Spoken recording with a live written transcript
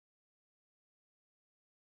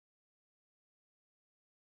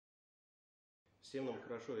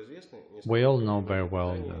We all know very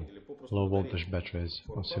well the low voltage batteries,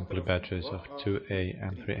 or simply batteries of 2A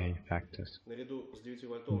and 3A factors.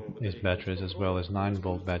 These batteries, as well as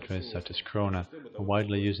 9-volt batteries such as Krona, are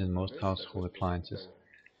widely used in most household appliances.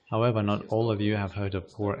 However, not all of you have heard of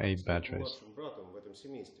 4A batteries.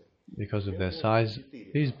 Because of their size,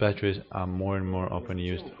 these batteries are more and more often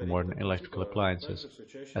used for modern electrical appliances,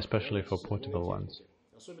 especially for portable ones.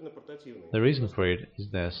 The reason for it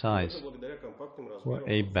is their size.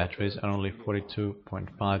 4A batteries are only 42.5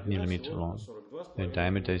 mm long. Their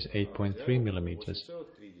diameter is 8.3 mm.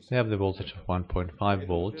 They have the voltage of 1.5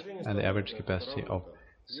 volt and the average capacity of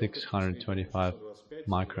 625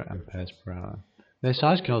 microamperes per hour. Their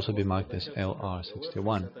size can also be marked as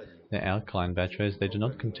LR61. They're alkaline batteries. They do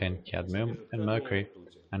not contain cadmium and mercury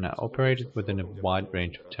and are operated within a wide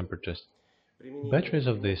range of temperatures. Batteries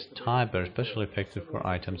of this type are especially effective for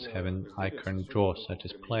items having high current draw, such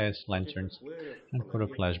as players, lanterns, and photo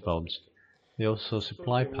flash bulbs. They also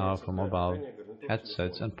supply power for mobile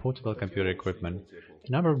headsets and portable computer equipment.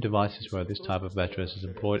 The number of devices where this type of batteries is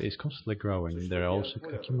employed is constantly growing. There are also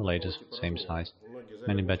accumulators of the same size.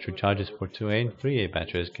 Many battery chargers for 2A and 3A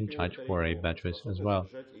batteries can charge 4A batteries as well.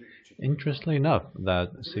 Interestingly enough,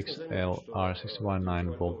 that 6LR61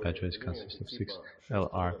 9-volt batteries consist of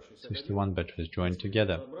 6LR61 batteries joined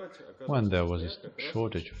together. When there was a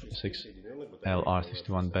shortage of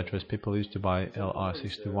 6LR61 batteries, people used to buy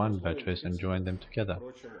LR61 batteries and join them together.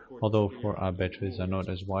 Although 4R batteries are not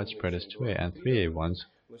as widespread as 2A and 3A ones,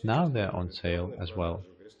 now they are on sale as well.